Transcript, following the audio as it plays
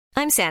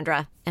I'm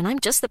Sandra, and I'm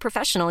just the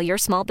professional your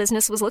small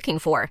business was looking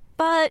for.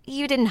 But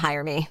you didn't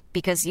hire me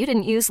because you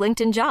didn't use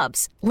LinkedIn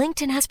Jobs.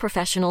 LinkedIn has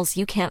professionals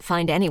you can't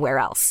find anywhere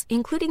else,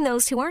 including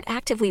those who aren't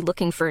actively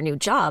looking for a new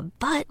job,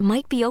 but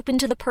might be open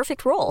to the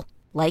perfect role,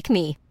 like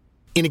me.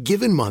 In a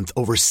given month,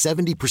 over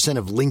 70%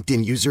 of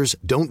LinkedIn users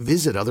don't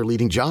visit other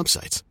leading job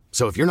sites.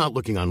 So if you're not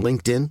looking on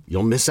LinkedIn,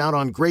 you'll miss out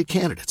on great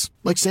candidates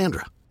like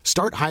Sandra.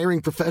 Start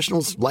hiring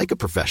professionals like a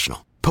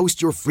professional.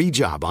 Post your free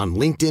job on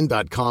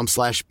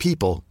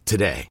linkedin.com/people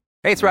today.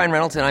 Hey, it's Ryan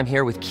Reynolds, and I'm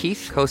here with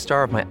Keith,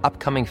 co-star of my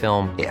upcoming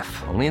film, If,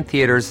 only in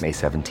theaters May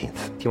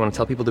 17th. Do you want to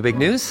tell people the big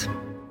news?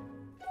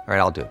 All right,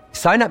 I'll do it.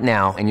 Sign up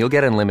now and you'll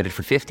get unlimited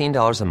for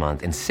 $15 a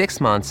month and 6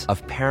 months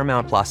of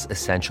Paramount Plus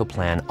Essential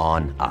Plan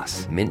on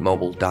us.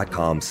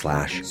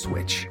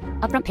 Mintmobile.com/switch.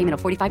 Upfront payment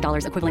of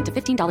 $45 equivalent to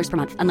 $15 per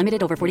month.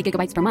 Unlimited over 40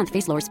 gigabytes per month.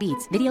 Face lower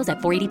speeds. Videos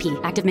at 480p.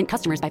 Active Mint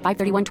customers by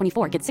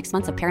 531.24 get 6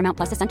 months of Paramount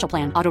Plus Essential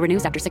Plan. Auto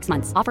renews after 6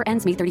 months. Offer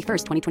ends May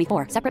 31st,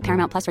 2024. Separate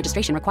Paramount Plus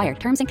registration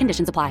required. Terms and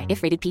conditions apply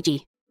if rated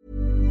PG.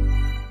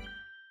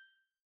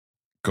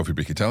 Coffee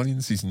Break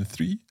Italian Season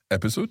 3,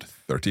 Episode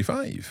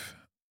 35.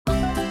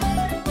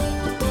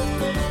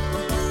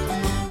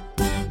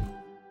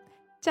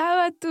 Ciao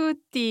a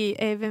tutti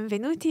e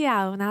benvenuti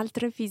a un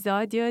altro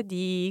episodio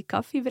di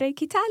Coffee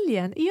Break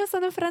Italian. Io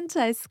sono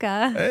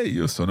Francesca. E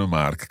io sono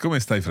Mark.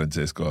 Come stai,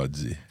 Francesco,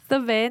 oggi?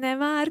 Sto bene,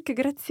 Mark,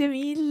 grazie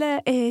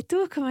mille. E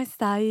tu come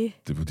stai?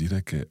 Devo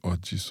dire che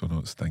oggi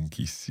sono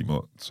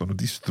stanchissimo, sono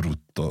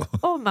distrutto.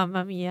 Oh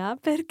mamma mia,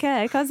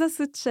 perché? Cosa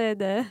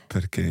succede?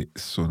 Perché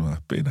sono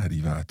appena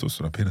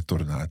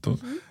tornato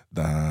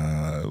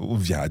da un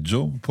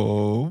viaggio un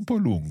po'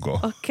 lungo.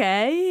 Ok,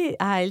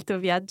 il tuo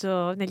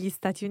viaggio negli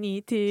Stati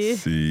Uniti?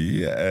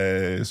 Sì,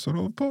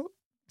 sono un po'...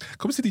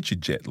 Come si dice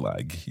jet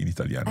lag in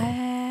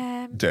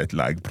italiano? Jet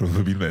lag,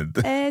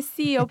 probabilmente.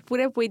 Sì,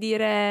 oppure puoi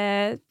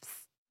dire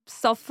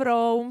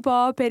soffro un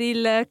po' per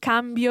il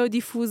cambio di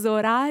fuso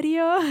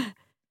orario.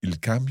 Il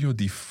cambio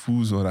di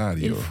fuso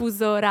orario. Il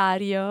fuso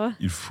orario.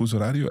 Il fuso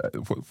orario?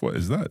 What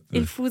is that?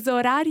 Il fuso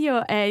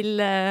orario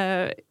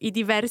è i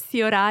diversi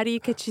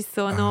orari che ci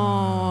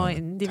sono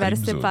in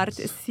diverse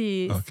parti.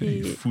 Sì, ok, sì.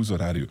 Il fuso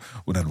orario,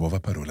 una nuova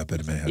parola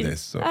per me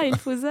adesso. Il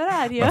fuso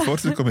orario. Ma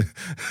forse come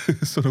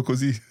sono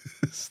così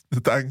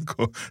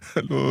stanco,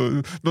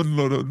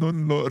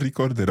 non lo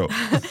ricorderò.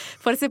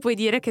 Forse puoi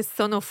dire che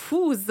sono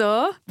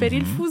fuso per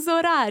il fuso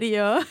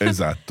orario.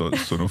 Esatto,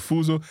 sono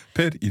fuso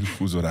per il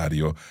fuso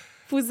orario.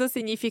 Fuso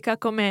significa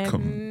come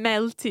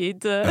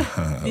melted,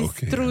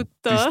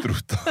 distrutto. Okay.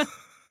 Distrutto.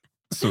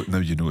 So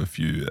now you know, if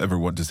you ever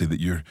want to say that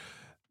you're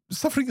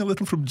suffering a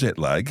little from jet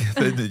lag,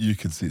 then you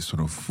can say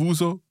sono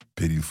fuso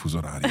per il fuso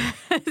orario.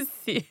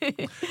 Sì.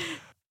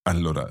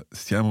 Allora,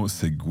 stiamo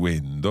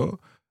seguendo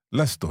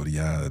la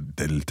storia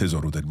del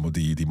tesoro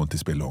di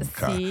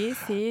Montespelonca.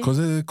 Sì.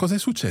 Cosa è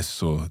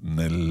successo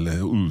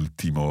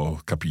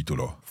nell'ultimo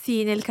capitolo?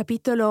 Sì, nel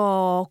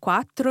capitolo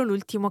 4,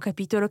 l'ultimo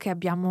capitolo che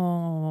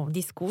abbiamo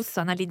discusso,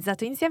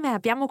 analizzato insieme,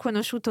 abbiamo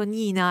conosciuto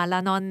Nina,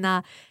 la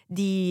nonna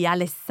di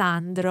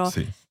Alessandro,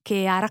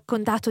 che ha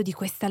raccontato di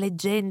questa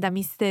leggenda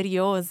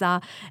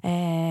misteriosa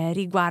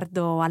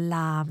riguardo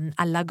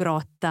alla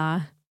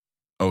grotta.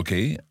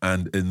 Ok,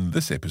 and in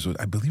this episode,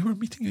 I believe we're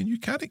meeting a new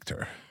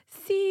character.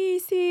 Sì,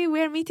 we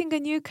are meeting a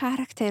new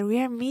character. We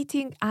are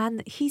meeting an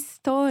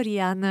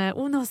historian,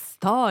 uno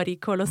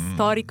storico, lo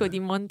storico di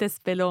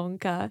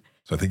Montespelonca.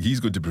 So I think he's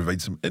going to provide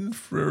some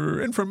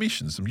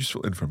information, some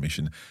useful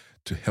information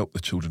to help the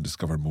children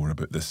discover more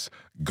about this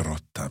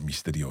grotta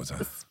misteriosa.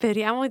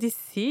 Speriamo di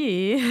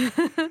sì.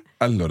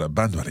 Allora,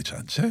 bando alle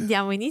ciance.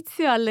 Diamo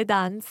inizio alle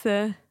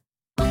danze.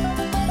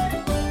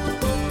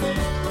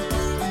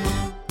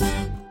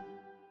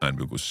 And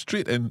we'll go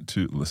straight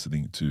into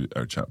listening to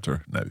our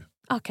chapter now.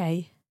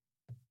 Ok.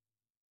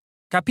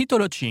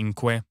 Capitolo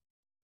 5.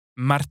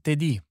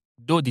 Martedì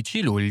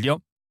 12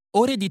 luglio,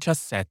 ore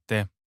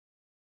 17.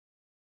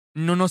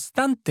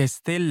 Nonostante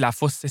Stella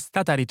fosse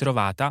stata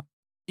ritrovata,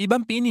 i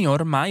bambini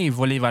ormai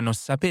volevano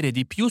sapere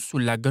di più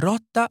sulla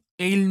grotta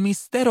e il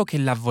mistero che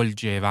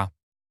l'avvolgeva.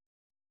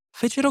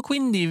 Fecero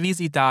quindi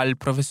visita al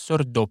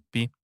professor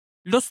Doppi,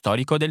 lo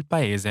storico del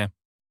paese.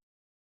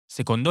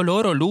 Secondo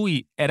loro,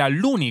 lui era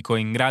l'unico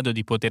in grado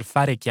di poter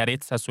fare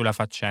chiarezza sulla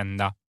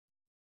faccenda.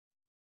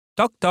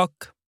 Toc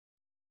toc.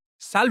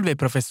 Salve,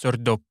 professor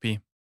Doppi.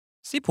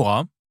 Si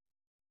può?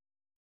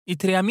 I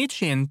tre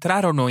amici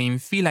entrarono in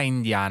fila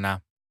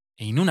indiana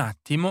e in un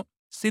attimo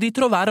si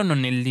ritrovarono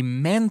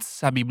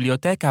nell'immensa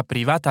biblioteca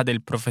privata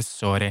del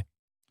professore,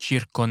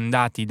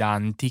 circondati da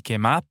antiche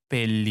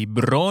mappe e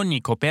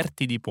libroni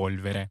coperti di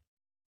polvere.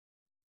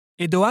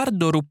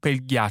 Edoardo ruppe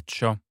il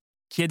ghiaccio,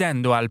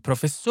 chiedendo al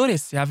professore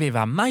se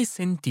aveva mai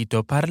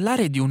sentito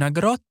parlare di una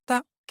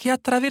grotta che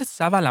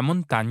attraversava la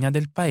montagna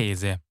del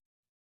paese.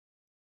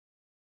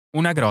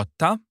 Una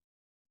grotta?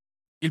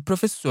 Il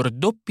professor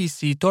Doppi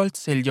si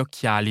tolse gli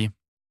occhiali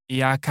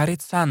e,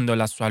 accarezzando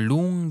la sua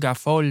lunga,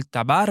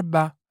 folta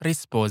barba,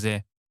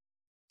 rispose: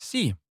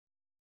 «Sì.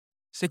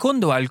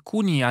 Secondo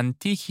alcuni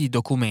antichi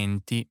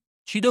documenti,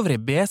 ci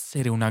dovrebbe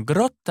essere una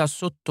grotta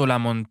sotto la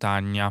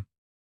montagna.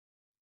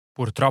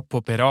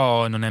 Purtroppo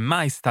però non è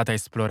mai stata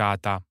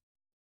esplorata.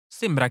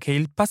 Sembra che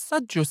il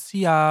passaggio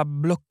sia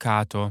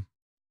bloccato.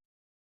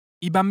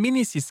 I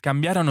bambini si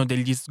scambiarono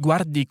degli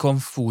sguardi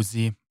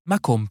confusi, ma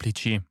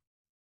complici.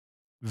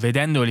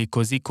 Vedendoli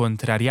così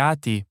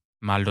contrariati,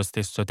 ma allo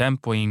stesso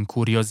tempo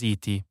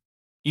incuriositi,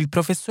 il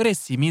professore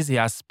si mise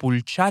a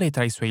spulciare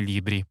tra i suoi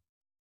libri.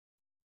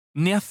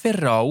 Ne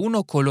afferrò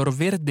uno color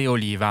verde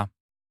oliva,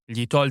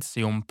 gli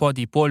tolse un po'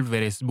 di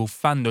polvere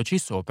sbuffandoci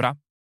sopra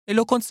e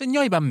lo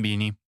consegnò ai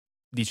bambini,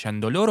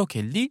 dicendo loro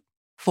che lì,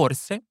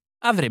 forse,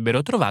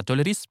 avrebbero trovato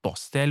le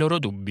risposte ai loro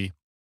dubbi.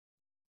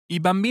 I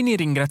bambini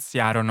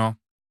ringraziarono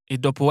e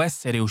dopo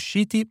essere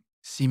usciti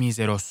si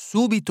misero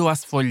subito a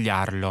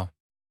sfogliarlo.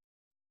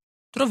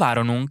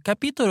 Trovarono un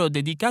capitolo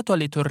dedicato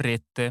alle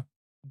torrette,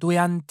 2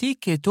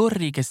 antiche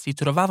torri che si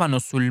trovavano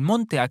sul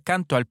monte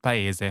accanto al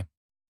paese.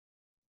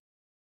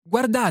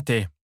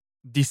 «Guardate»,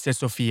 disse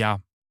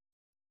Sofia.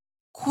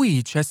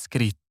 «Qui c'è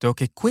scritto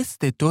che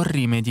queste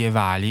torri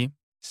medievali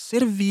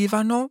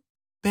servivano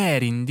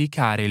per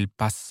indicare il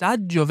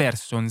passaggio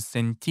verso un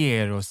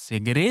sentiero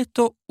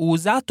segreto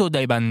usato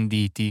dai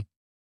banditi.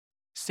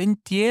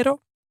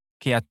 Sentiero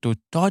che a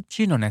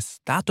tutt'oggi non è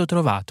stato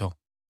trovato».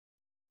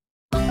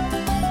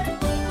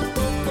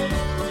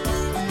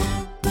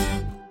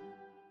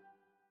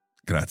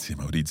 Grazie,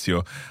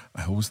 Maurizio.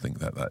 I always think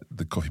that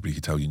the Coffee Break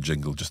Italian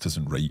jingle just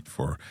isn't right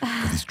for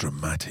these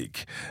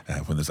dramatic,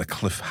 when there's a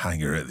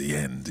cliffhanger at the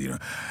end, you know,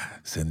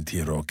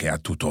 sentiero che a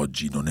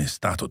tutt'oggi non è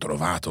stato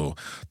trovato.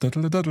 È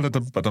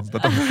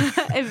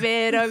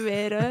vero.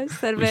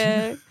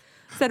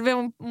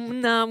 Serve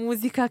una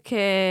musica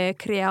che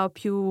crea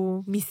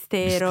più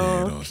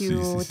mistero,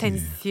 più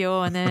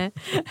tensione.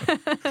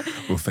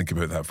 We'll think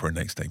about that for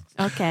next time.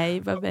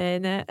 Ok, va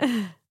bene.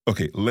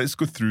 Okay, let's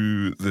go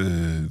through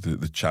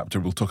the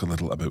chapter. We'll talk a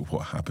little about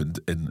what happened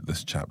in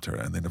this chapter,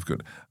 and then I've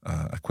got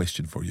a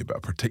question for you about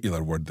a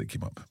particular word that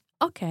came up.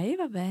 Ok,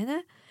 va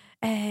bene.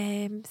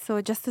 So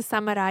just to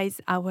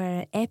summarize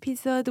our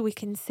episode, we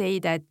can say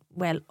that,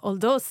 well,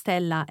 although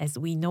Stella, as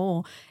we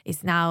know,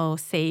 is now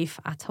safe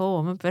at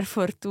home, per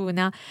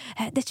fortuna,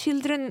 the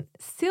children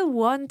still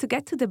want to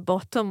get to the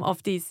bottom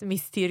of this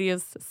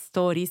mysterious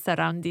story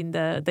surrounding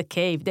the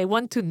cave. They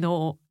want to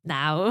know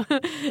now.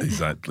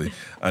 Exactly.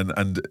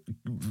 And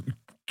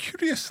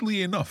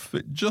curiously enough,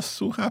 it just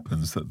so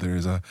happens that there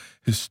is a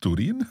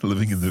historian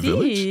living in the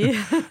village.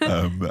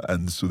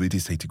 And so they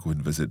decide to go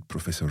and visit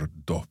Professor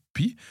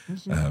Doppi,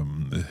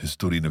 the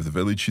historian of the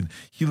village. And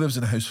he lives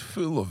in a house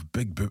full of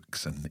big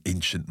books and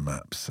ancient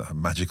maps. A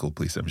magical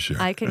place, I'm sure.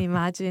 I can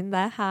imagine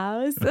that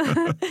house.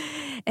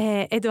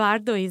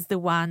 Eduardo is the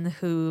one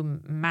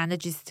who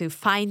manages to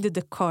find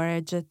the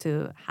courage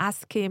to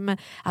ask him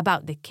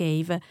about the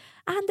cave.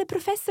 And the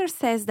professor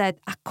says that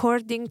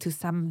according to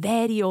some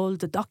very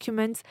old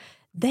documents,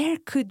 there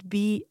could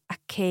be a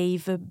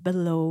cave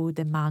below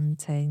the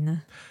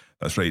mountain.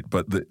 That's right,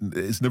 but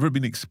it's never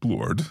been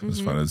explored,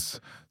 as far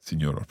as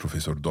Signor or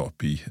Professor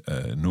Doppi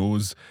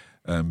knows,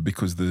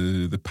 because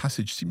the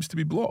passage seems to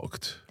be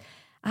blocked.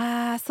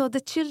 So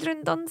the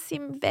children don't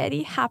seem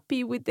very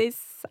happy with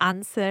this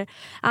answer,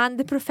 and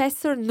the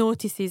professor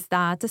notices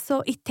that.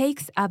 So he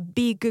takes a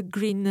big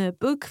green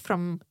book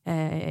from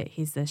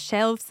his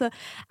shelves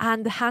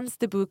and hands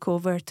the book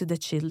over to the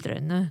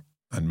children.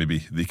 And maybe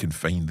they can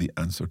find the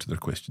answer to their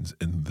questions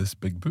in this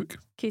big book.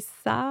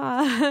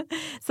 Chissà.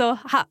 So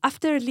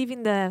after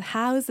leaving the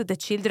house, the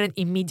children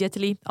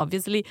immediately open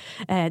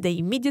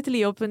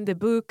the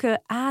book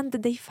and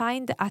they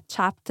find a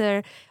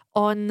chapter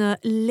on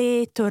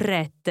le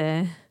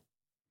torrette.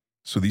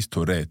 So these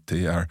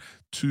torrette are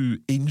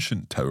 2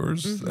 ancient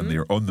towers, and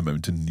they're on the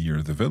mountain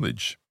near the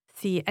village.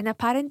 Sì, and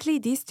apparently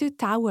these 2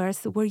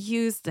 towers were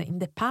used in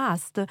the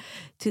past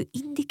to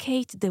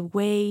indicate the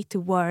way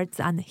towards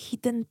an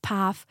hidden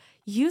path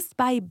used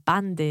by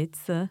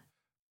bandits.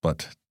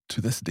 But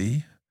to this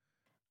day,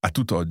 a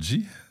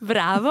tutt'oggi,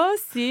 bravo,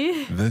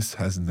 sì. This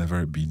has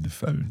never been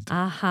found.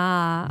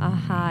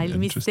 Il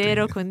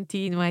mistero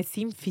continua e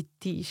si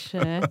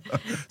infittisce.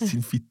 Si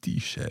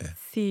infittisce?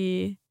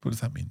 Sì. What does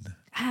that mean?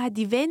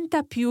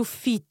 Diventa più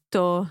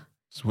fitto.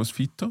 So what's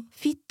fitto?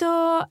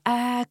 Fitto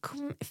è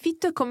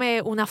come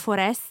una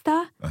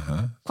foresta.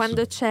 so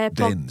Quando c'è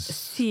dense.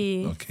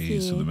 Sì. Okay,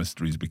 sì. so the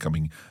mystery is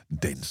becoming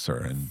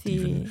denser and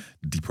even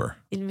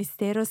deeper. Il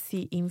mistero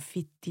si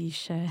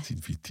infittisce. Si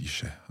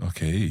infittisce.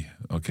 Okay.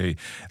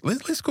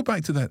 Let's go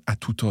back to that a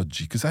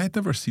tutt'oggi, because I had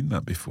never seen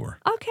that before.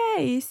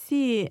 Ok,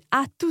 sì.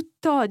 A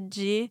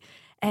tutt'oggi.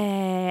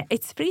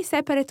 It's 3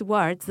 separate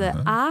words.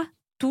 A,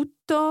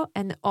 tutto,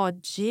 and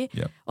oggi.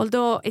 Yep.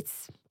 Although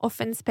it's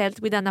often spelled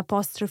with an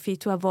apostrophe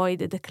to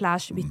avoid the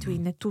clash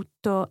between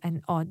tutto and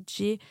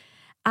oggi.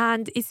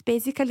 And it's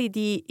basically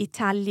the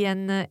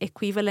Italian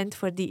equivalent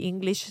for the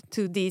English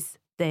to this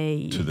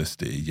day. To this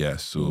day,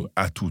 yes. So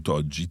a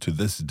tutt'oggi, to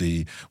this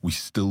day, we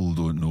still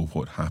don't know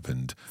what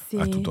happened. Sì.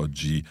 A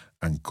tutt'oggi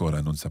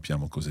ancora non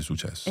sappiamo cosa è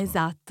successo.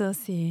 Esatto,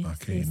 sì.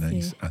 Okay, sì,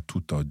 nice. Sì. A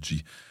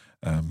tutt'oggi.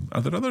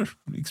 Are there other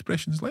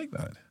expressions like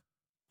that?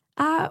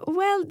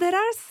 Well, there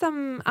are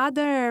some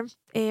other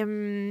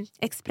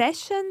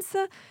expressions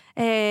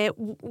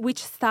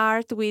which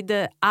start with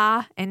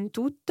a and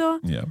tutto.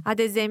 Yeah. Ad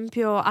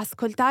esempio,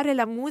 ascoltare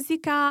la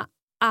musica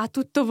a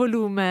tutto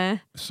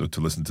volume. So to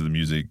listen to the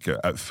music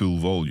at full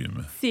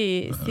volume.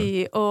 Sì,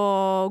 sì.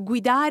 O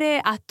guidare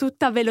a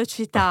tutta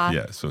velocità.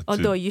 Yeah, so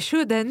although you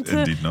shouldn't.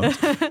 Indeed not.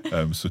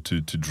 So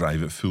to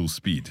drive at full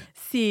speed.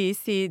 Sì,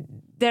 sì.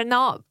 They're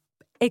not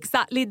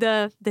exactly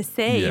the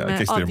same. Yeah, I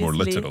guess they're more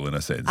obviously. literal in a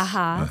sense.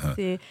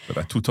 Sì. But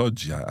a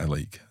tutt'oggi I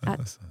like.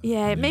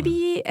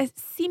 Maybe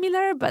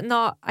similar but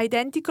not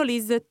identical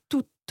is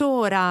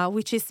tuttora,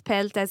 which is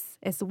spelled as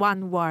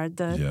one word,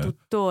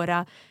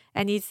 tuttora.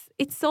 And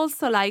it's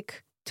also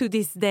like to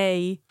this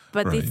day,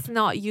 but right. it's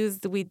not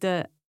used with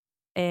the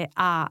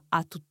a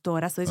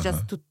tuttora, so it's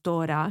just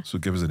tuttora. So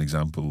give us an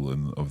example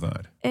of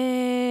that.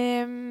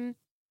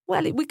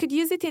 Well, we could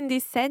use it in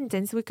this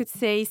sentence. We could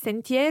say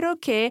sentiero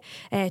che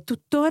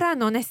tuttora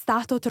non è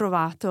stato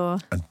trovato.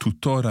 And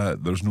tuttora,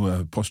 there's no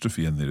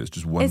apostrophe in there. It's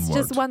just one word. It's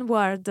just one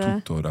word.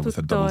 Tuttora with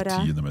a double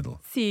T in the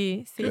middle.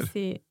 Sì, sì, Good.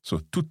 sì.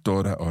 So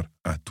tuttora or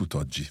a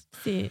tutt'oggi.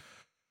 Sì.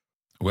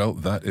 Well,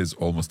 that is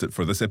almost it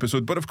for this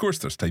episode. But of course,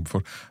 there's time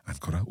for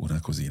ancora una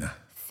cosina.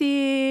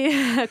 Sì,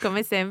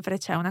 come sempre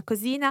c'è una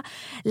cosina.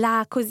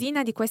 La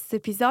cosina di questo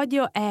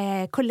episodio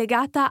è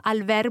collegata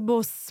al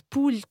verbo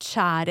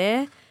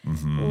spulciare,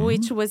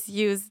 which was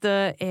used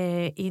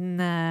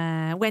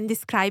when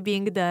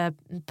describing the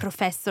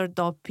Professor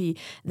Doppi,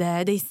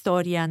 the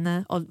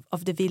historian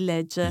of the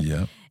village.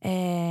 Yeah.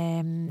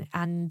 And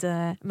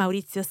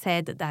Maurizio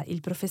said that il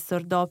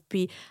Professor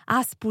Doppi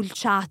ha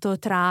spulciato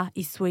tra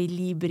i suoi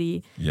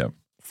libri. Yeah.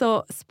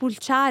 So,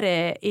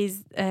 spulciare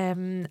is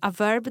a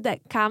verb that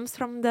comes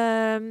from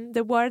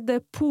the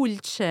word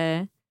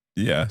pulce.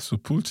 Yeah, so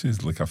pulce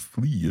is like a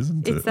flea,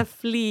 isn't it? It's a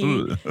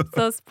flea.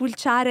 So,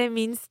 spulciare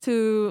means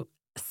to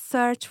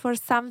search for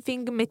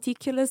something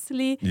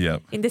meticulously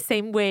in the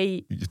same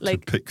way. To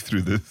pick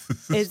through the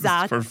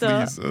esatto. for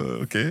fleas.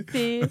 Okay.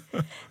 Sì.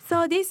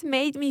 So, this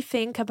made me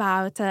think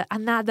about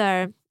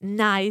another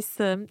nice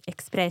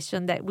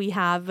expression that we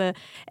have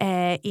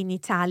in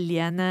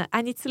Italian,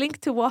 and it's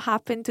linked to what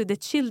happened to the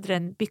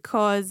children,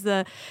 because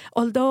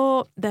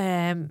although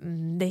the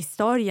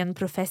historian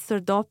Professor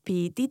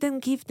Doppi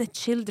didn't give the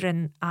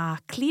children a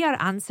clear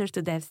answer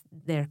to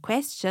their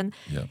question,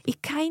 he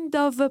kind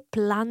of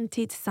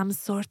planted some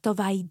sort of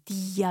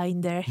idea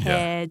in their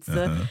heads.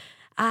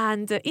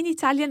 And in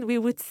Italian we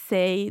would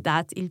say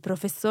that il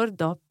Professor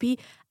Doppi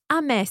ha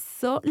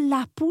messo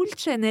la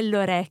pulce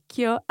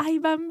nell'orecchio ai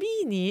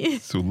bambini.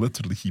 So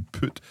literally he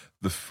put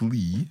the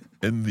flea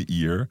in the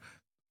ear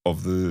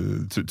of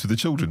to the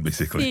children,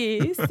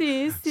 basically.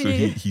 Sì. So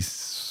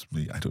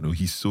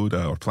he sowed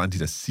or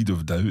planted a seed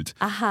of doubt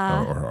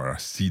or a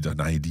seed, an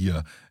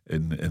idea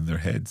in their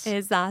heads.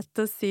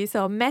 Esatto, sì.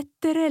 So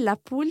mettere la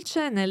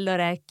pulce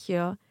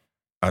nell'orecchio.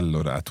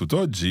 Allora, a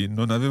tutt'oggi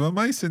non aveva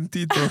mai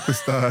sentito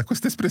questa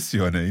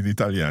espressione in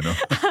italiano.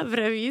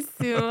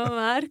 Bravissimo,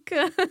 Mark.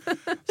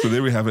 So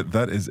there we have it.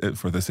 That is it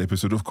for this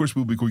episode. Of course,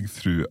 we'll be going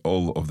through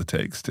all of the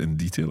text in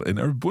detail in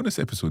our bonus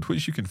episode,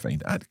 which you can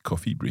find at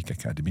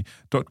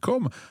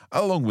coffeebreakacademy.com,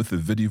 along with the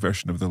video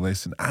version of the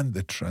lesson and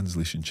the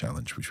translation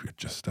challenge, which we're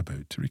just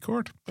about to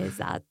record.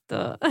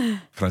 Esatto.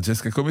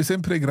 Francesca, come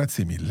sempre,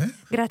 grazie mille.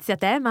 Grazie a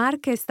te,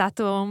 Mark, è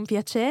stato un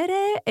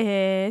piacere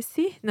e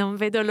sì, non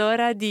vedo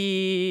l'ora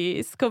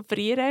di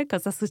scoprire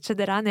cosa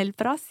succederà nel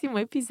prossimo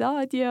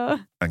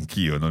episodio.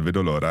 Anch'io, non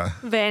vedo l'ora.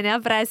 Bene, a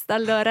presto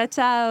allora,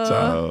 ciao!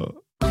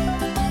 Ciao!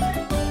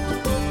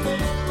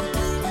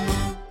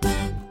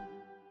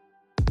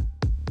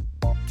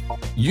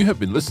 You have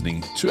been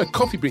listening to a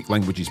Coffee Break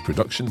Languages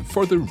production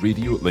for the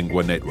Radio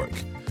Lingua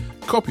Network.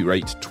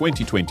 Copyright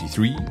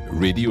 2023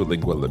 Radio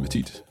Lingua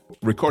Limited.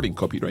 Recording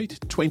copyright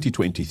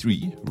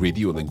 2023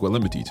 Radio Lingua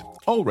Limited.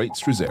 All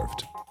rights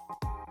reserved.